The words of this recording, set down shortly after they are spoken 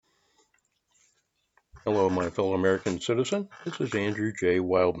Hello, my fellow American citizen. This is Andrew J.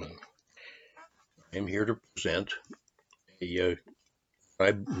 Wildman. I'm here to present a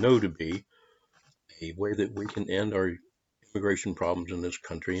I know to be a way that we can end our immigration problems in this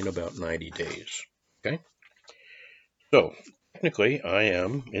country in about 90 days. Okay, so technically, I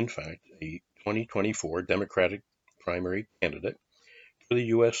am, in fact, a 2024 Democratic primary candidate for the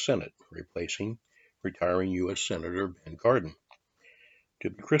U.S. Senate, replacing retiring U.S. Senator Ben Cardin. To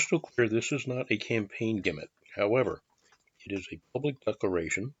be crystal clear, this is not a campaign gimmick. However, it is a public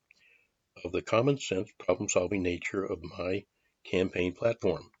declaration of the common sense problem solving nature of my campaign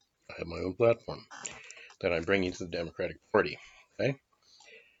platform. I have my own platform that I'm bringing to the Democratic Party. Okay?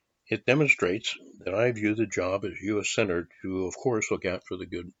 It demonstrates that I view the job as U.S. Senator to, of course, look out for the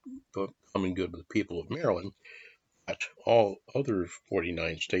common good of the people of Maryland, but all other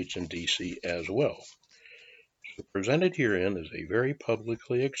 49 states and D.C. as well. So presented herein is a very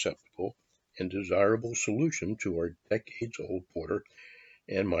publicly acceptable and desirable solution to our decades-old border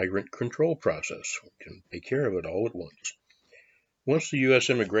and migrant control process. We can take care of it all at once. Once the U.S.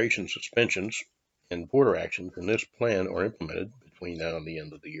 immigration suspensions and border actions in this plan are implemented between now and the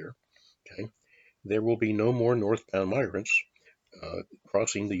end of the year, okay, there will be no more northbound migrants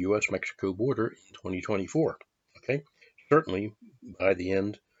crossing the U.S.-Mexico border in 2024. Okay, certainly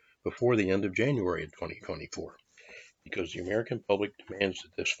before the end of January of 2024, because the American public demands that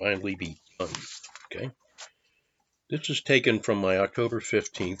this finally be done. Okay, this is taken from my October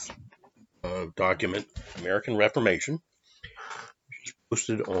 15th document, American Reformation,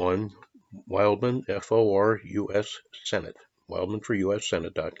 posted on Wildman, FORUS Senate,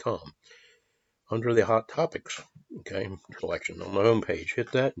 wildmanforussenate.com, under the Hot Topics, okay, selection on the homepage.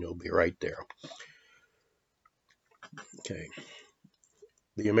 Hit that and you'll be right there. Okay.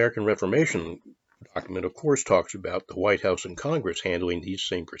 The American Reformation document, of course, talks about the White House and Congress handling these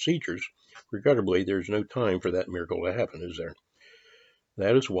same procedures. Regrettably, there's no time for that miracle to happen, is there?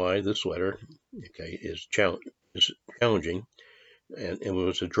 That is why this letter, okay, is challenging and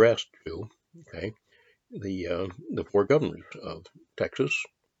was addressed to, okay, the four governors of Texas,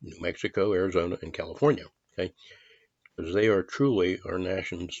 New Mexico, Arizona, and California, okay, because they are truly our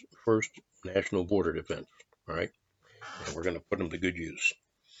nation's first national border defense, all right, and we're going to put them to good use.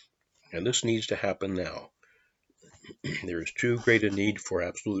 And this needs to happen now. There is too great a need for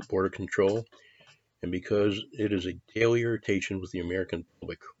absolute border control, and because it is a daily irritation with the American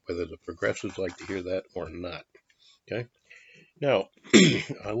public, whether the progressives like to hear that or not, okay. Now,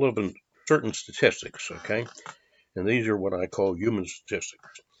 a little bit certain statistics, okay, and these are what I call human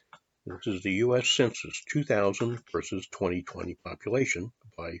statistics. This is the U.S. Census 2000 versus 2020 population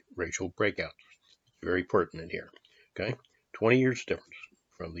by racial breakouts. It's very pertinent here. Okay, 20 years difference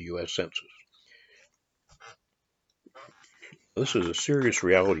from the U.S. Census. This is a serious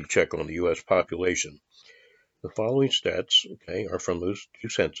reality check on the U.S. population. The following stats, okay, are from those two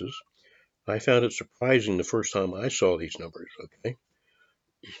censuses. I found it surprising the first time I saw these numbers. Okay,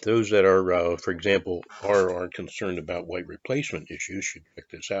 those that are, for example, aren't concerned about white replacement issues should check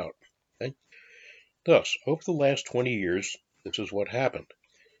this out. Okay, thus, over the last 20 years, this is what happened.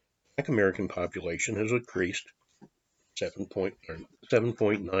 Black American population has increased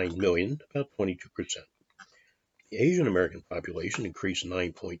 7.9 million, about 22%. The Asian American population increased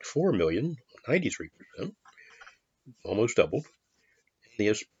 9.4 million, 93%, almost doubled. And the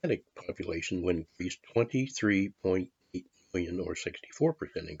Hispanic population increased 23.8 million, or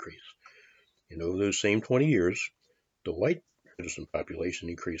 64% increase. And over those same 20 years, the white citizen population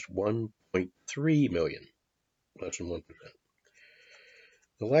increased 1.3 million, less than 1%.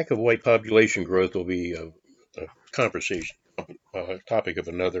 The lack of white population growth will be a conversation, topic of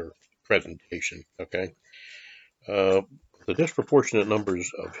another presentation, okay? The disproportionate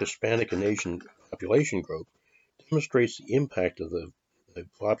numbers of Hispanic and Asian population growth demonstrates the impact of the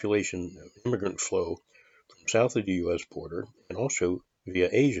population immigrant flow from south of the U.S. border and also via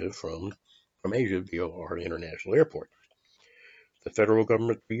Asia from Asia via our international airport. The federal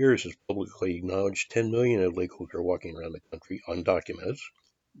government for years has publicly acknowledged 10 million illegals are walking around the country undocumented,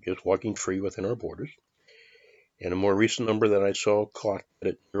 just walking free within our borders. And a more recent number that I saw clocked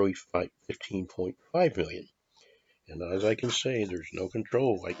at nearly 15.5 million. And as I can say, there's no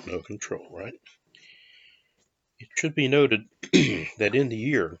control like no control, right? It should be noted that in the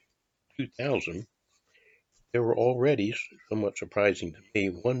year 2000, there were already, somewhat surprising to me,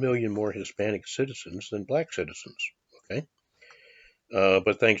 1 million more Hispanic citizens than black citizens, okay?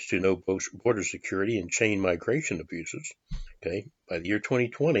 But thanks to no border security and chain migration abuses, okay, by the year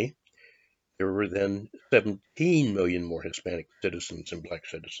 2020, there were then 17 million more Hispanic citizens than black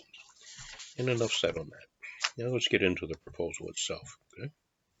citizens. And enough said on that. Now let's get into the proposal itself. Okay?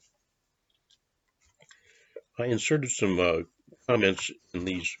 I inserted some comments in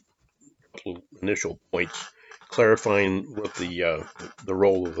these couple of initial points, clarifying what the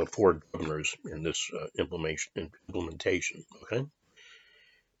role of the four governors in this implementation. Okay,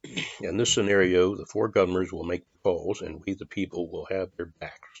 in this scenario, the four governors will make the calls, and we, the people, will have their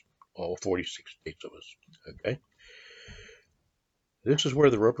backs. All 46 states of us. Okay, this is where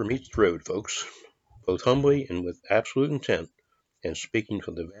the rubber meets the road, folks. Both humbly and with absolute intent, and speaking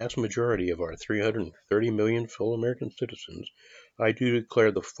for the vast majority of our 330 million fellow American citizens, I do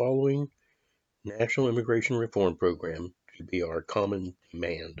declare the following National Immigration Reform Program to be our common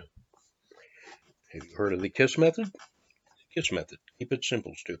demand. Have you heard of the KISS method? KISS method. Keep it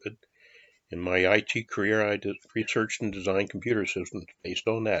simple, stupid. In my IT career, I researched and designed computer systems based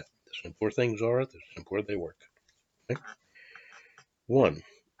on that. The simpler things are, the simpler they work. Okay? One,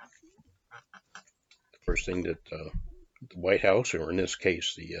 the first thing that the White House, or in this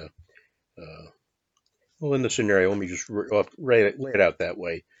case, in the scenario, let me just lay it out that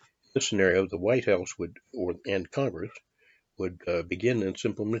way. In this scenario, the White House and Congress would begin its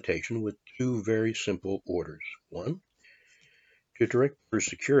implementation with two very simple orders. One, to direct border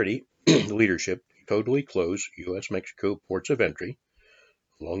security leadership to totally close U.S.-Mexico ports of entry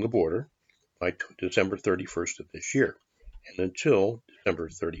along the border by December 31st of this year, and until December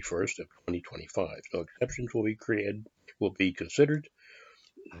 31st of 2025. No exceptions will be considered.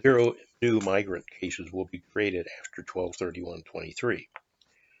 Zero new migrant cases will be created after 12/31/23.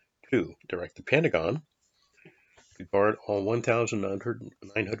 Two, direct the Pentagon to guard all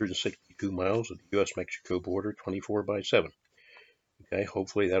 1,962 miles of the U.S.-Mexico border 24/7. Okay,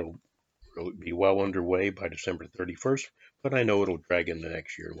 hopefully that'll be well underway by December 31st, but I know it'll drag into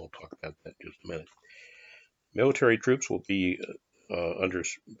next year, and we'll talk about that in just a minute. Military troops will be under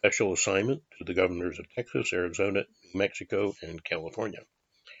special assignment to the governors of Texas, Arizona, New Mexico, and California.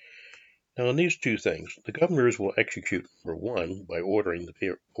 Now, on these two things, the governors will execute number one by ordering the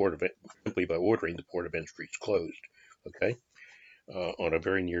port of entries closed, okay, on a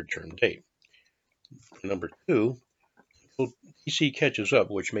very near-term date. Number two, until DC catches up,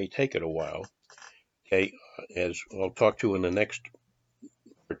 which may take it a while, okay, as I'll talk to in the next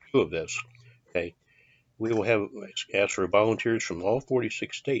part two of this, okay, we will have asked for volunteers from all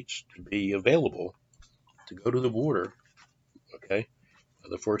 46 states to be available to go to the border, okay,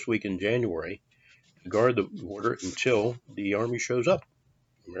 the first week in January, to guard the border until the Army shows up.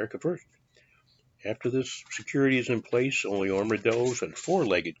 America first. After this security is in place, only armadillos and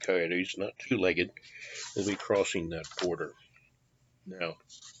four-legged coyotes, not two-legged, will be crossing that border. Now,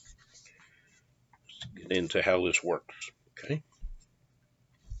 let's get into how this works, okay?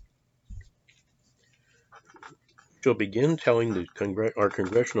 She'll begin telling our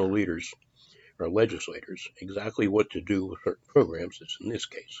congressional leaders, our legislators, exactly what to do with certain programs, as in this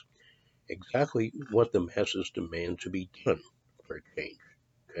case. Exactly what the masses demand to be done for a change,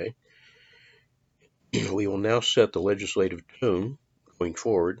 okay? We will now set the legislative tone going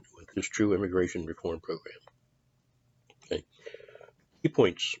forward with this true immigration reform program. Okay. Key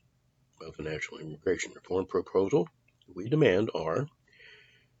points of the National Immigration Reform Proposal we demand are: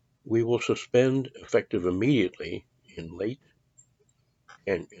 we will suspend, effective immediately in late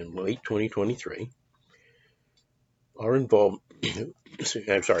 2023, we'll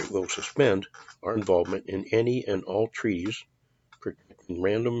suspend our involvement in any and all treaties protecting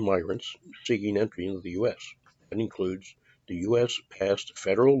random migrants seeking entry into the U.S. That includes the U.S. passed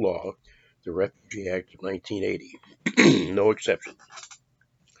federal law, the Refugee Act of 1980. No exceptions.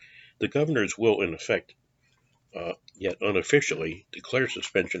 The governors will, in effect, yet unofficially, declare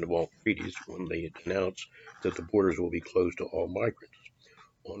suspension of all treaties when they announce that the borders will be closed to all migrants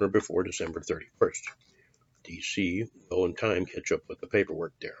on or before December 31st. D.C. will in time catch up with the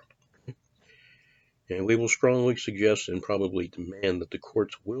paperwork there. And we will strongly suggest and probably demand that the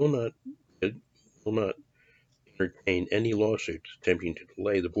courts will not entertain any lawsuits attempting to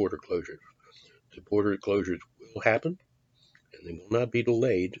delay the border closures. The border closures will happen, and they will not be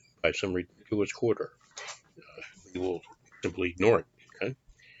delayed by some ridiculous quarter. We will simply ignore it. Okay.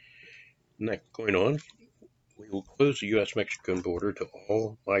 Next, going on, we will close the U.S.-Mexican border to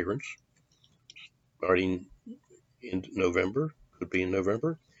all migrants starting in November, could be in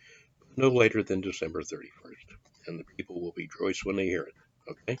November, but no later than December 31st. And the people will rejoice when they hear it.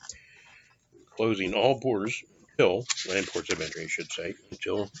 Okay. Closing all borders until, land ports of entry, I should say,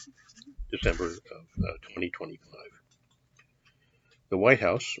 until December of 2025. The White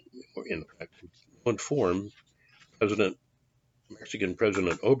House, in fact, will inform Mexican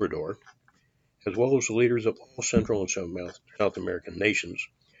President Obrador, as well as the leaders of all Central and South American nations,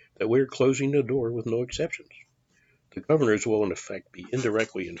 that we are closing the door with no exceptions. The governors will, in effect, be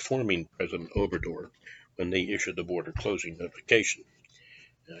indirectly informing President Obrador when they issue the border closing notification.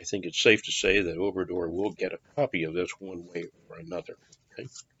 And I think it's safe to say that Obrador will get a copy of this one way or another. Okay?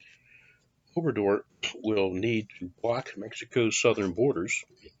 Obrador will need to block Mexico's southern borders,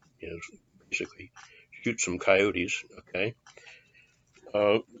 basically shoot some coyotes, okay?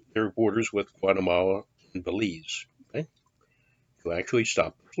 Their borders with Guatemala and Belize, okay? To actually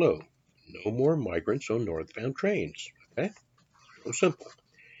stop the flow. No more migrants on northbound trains, okay? So simple.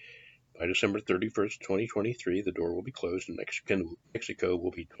 By December 31st, 2023, the door will be closed and Mexico will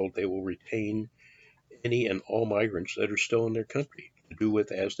be told they will retain any and all migrants that are still in their country to do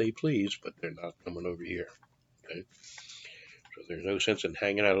with as they please, but they're not coming over here. Okay? So there's no sense in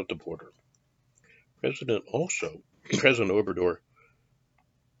hanging out at the border. President Obrador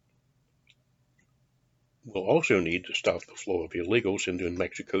will also need to stop the flow of illegals into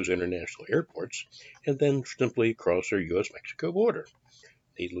Mexico's international airports and then simply cross their U.S.-Mexico border.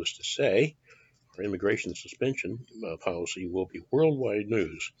 Needless to say, our immigration suspension policy will be worldwide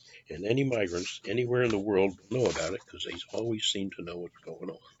news, and any migrants anywhere in the world will know about it because they always seem to know what's going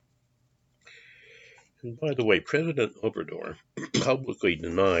on. And by the way, President Obrador publicly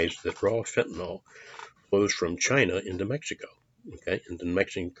denies that raw fentanyl flows from China into Mexico, okay,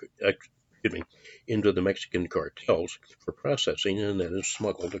 into the Mexican cartels for processing, and then is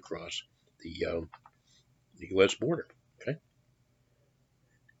smuggled across the U.S. border. Okay.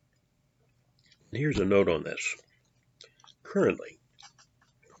 And here's a note on this. Currently,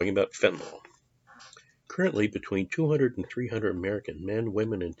 talking about fentanyl. Currently, between 200 and 300 American men,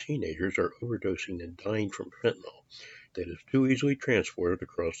 women, and teenagers are overdosing and dying from fentanyl that is too easily transported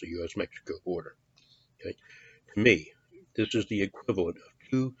across the U.S.-Mexico border. Okay? To me, this is the equivalent of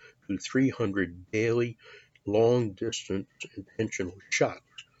 200 to 300 daily long-distance intentional shots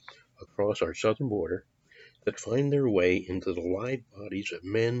across our southern border that find their way into the live bodies of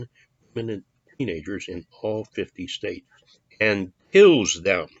men, women, and teenagers in all 50 states and kills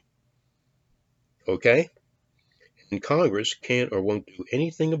them. Okay? And Congress can't or won't do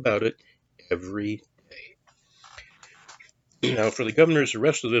anything about it every day. Now, for the governors, the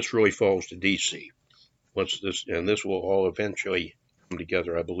rest of this really falls to D.C. This will all eventually come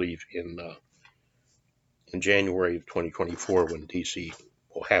together, I believe, in January of 2024 when D.C.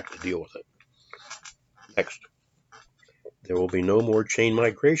 will have to deal with it. Next, there will be no more chain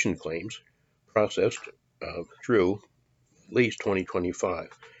migration claims processed through at least 2025.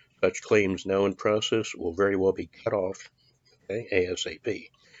 Such claims now in process will very well be cut off, okay, ASAP,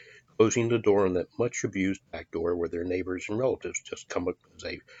 closing the door on that much abused back door where their neighbors and relatives just come up as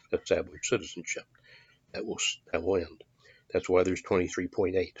they establish citizenship. That will end. That's why there's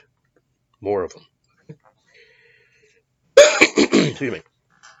 23.8 more of them. Excuse me.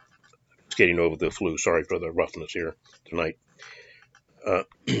 Just getting over the flu. Sorry for the roughness here tonight.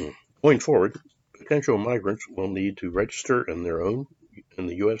 Going forward, potential migrants will need to register in the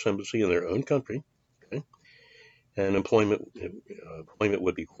U.S. Embassy in their own country, okay? And employment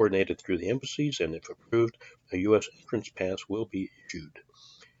would be coordinated through the embassies, and if approved, a U.S. entrance pass will be issued.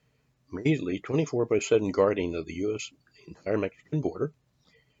 Immediately, 24/7 guarding of the U.S. entire Mexican border,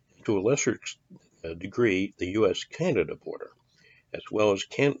 and to a lesser degree, the U.S.-Canada border, as well as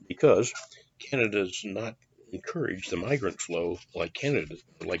because Canada does not encourage the migrant flow like Canada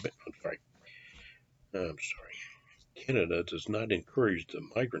does not encourage the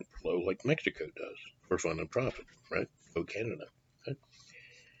migrant flow like Mexico does for fun and profit, right? Go Canada. Okay?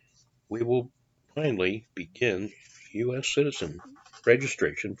 We will finally begin U.S. citizen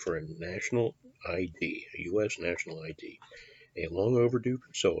registration for a national ID, a U.S. national ID, a long overdue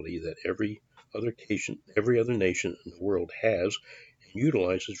facility that every other nation in the world has and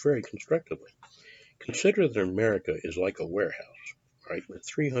utilizes very constructively. Consider that America is like a warehouse, right, with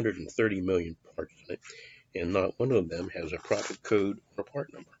 330 million parts in it, and not one of them has a profit code or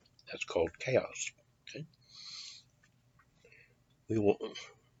part number. That's called chaos. Okay? We will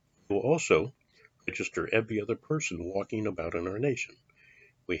also register every other person walking about in our nation.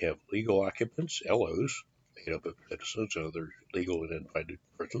 We have legal occupants, LOs, made up of citizens and other legal and invited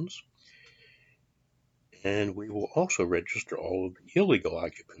persons. And we will also register all of the illegal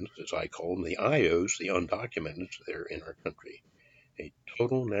occupants, as I call them, the IOs, the undocumented, that are in our country. A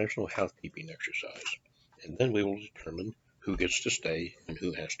total national housekeeping exercise. And then we will determine who gets to stay and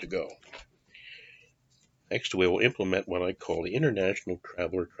who has to go. Next, we will implement what I call the International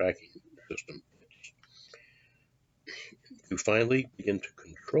Traveler Tracking System to finally begin to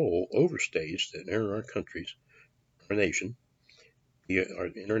control overstays that enter our nation, via our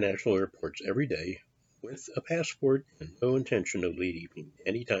international airports every day with a passport and no intention of leaving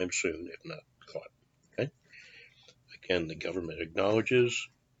anytime soon if not caught. Okay? Again, the government acknowledges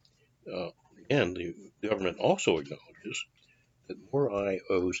the And the government also acknowledges that more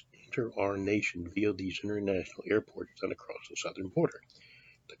IOs enter our nation via these international airports than across the southern border.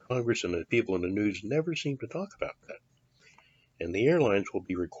 The Congress and the people in the news never seem to talk about that. And the airlines will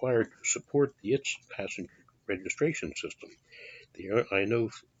be required to support its passenger registration system. I know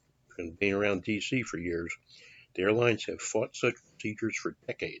from being around DC for years, the airlines have fought such procedures for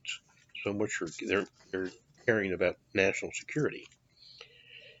decades. So much for they're caring about national security.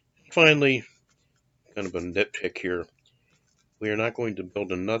 Finally, kind of a nitpick here, we are not going to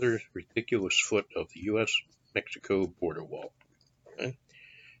build another ridiculous foot of the U.S.-Mexico border wall. Okay?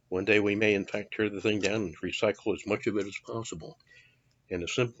 One day we may in fact tear the thing down and recycle as much of it as possible. And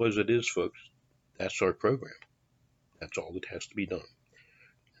as simple as it is, folks, that's our program. That's all that has to be done.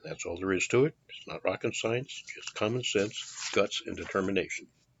 And that's all there is to it. It's not rocket science, just common sense, guts, and determination.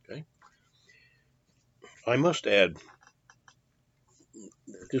 Okay? I must add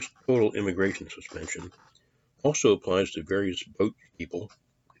that this total immigration suspension also applies to various boat people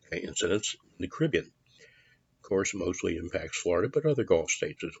incidents in the Caribbean. Of course, mostly impacts Florida, but other Gulf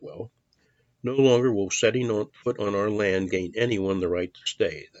states as well. No longer will setting foot on our land gain anyone the right to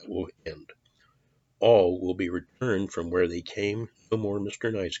stay. That will end. All will be returned from where they came. No more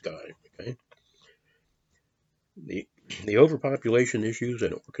Mr. Nice Guy. Okay. The overpopulation issues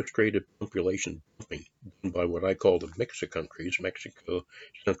and orchestrated population dumping done by what I call the MIXA countries, Mexico,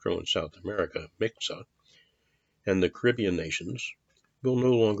 Central and South America, MIXA, and the Caribbean nations, will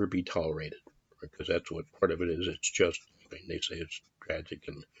no longer be tolerated, because that's what part of it is. It's just, they say it's tragic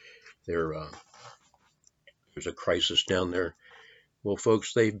and there's a crisis down there. Well,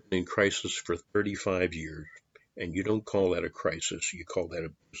 folks, they've been in crisis for 35 years, and you don't call that a crisis. You call that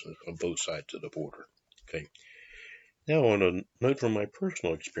a business on both sides of the border. Okay. Now, on a note from my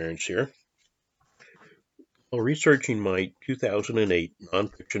personal experience here, while researching my 2008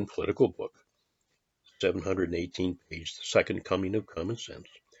 nonfiction political book, 718-page The Second Coming of Common Sense,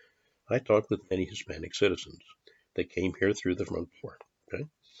 I talked with many Hispanic citizens that came here through the front door. Okay?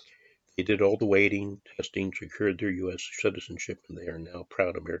 They did all the waiting, testing, secured their U.S. citizenship, and they are now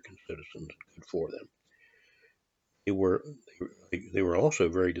proud American citizens. Good for them. They were also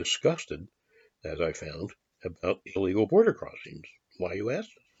very disgusted, as I found, about illegal border crossings. Why, you ask?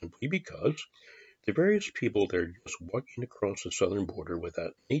 Simply because the various people that are just walking across the southern border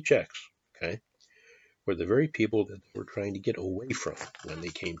without any checks, okay, were the very people that they were trying to get away from when they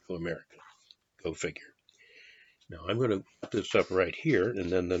came to America. Go figure. Now, I'm going to put this up right here,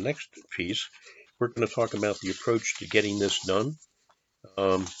 and then the next piece, we're going to talk about the approach to getting this done,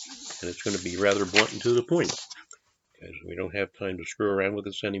 and it's going to be rather blunt and to the point, because we don't have time to screw around with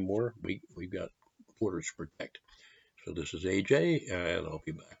this anymore. We've got borders to protect. So this is AJ, and I'll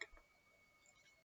be back.